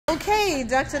Okay,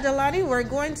 Dr. Delani, we're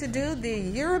going to do the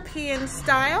European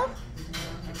style.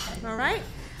 All right.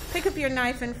 Pick up your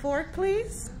knife and fork,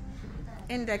 please.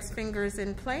 Index fingers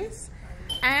in place.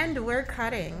 And we're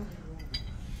cutting.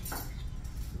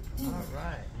 All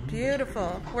right.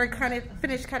 Beautiful. We're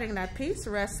finished cutting that piece.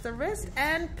 Rest the wrist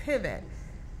and pivot.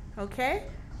 Okay?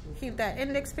 Keep that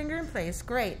index finger in place.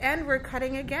 Great. And we're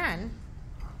cutting again.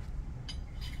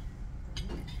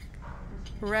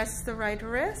 Rest the right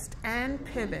wrist and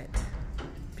pivot.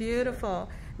 Beautiful.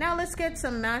 Now let's get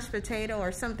some mashed potato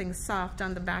or something soft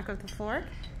on the back of the fork.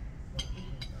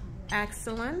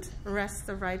 Excellent. Rest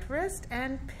the right wrist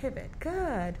and pivot.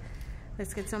 Good.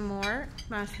 Let's get some more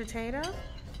mashed potato.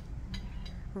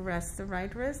 Rest the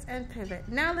right wrist and pivot.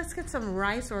 Now let's get some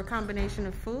rice or a combination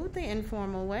of food the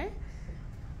informal way.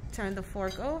 Turn the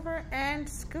fork over and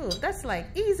scoop. That's like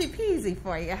easy peasy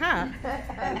for you, huh?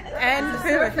 And the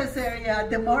surface area,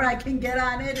 the more I can get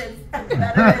on it, it's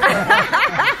better.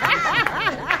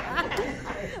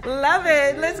 Love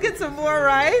it. Let's get some more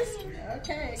rice.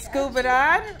 Okay. Scoop it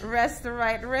on, rest the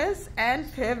right wrist,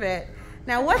 and pivot.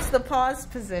 Now, what's the pause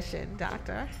position,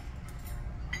 doctor?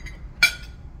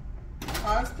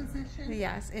 Pause position?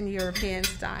 Yes, in European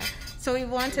style. So we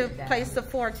want to place the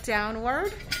fork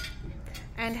downward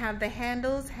and have the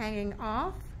handles hanging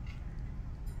off.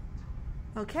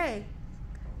 Okay,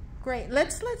 great.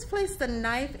 Let's place the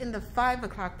knife in the 5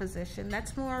 o'clock position.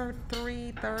 That's more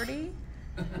 3:30.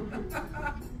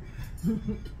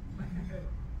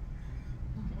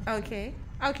 Okay,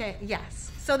 yes.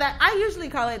 So that I usually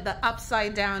call it the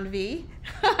upside down V.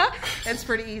 It's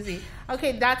pretty easy.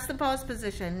 Okay, that's the pause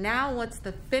position. Now what's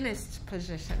the finished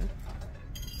position?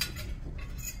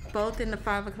 Both in the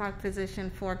 5 o'clock position,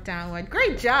 fork downward.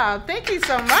 Great job. Thank you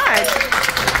so much.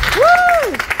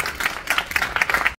 Woo!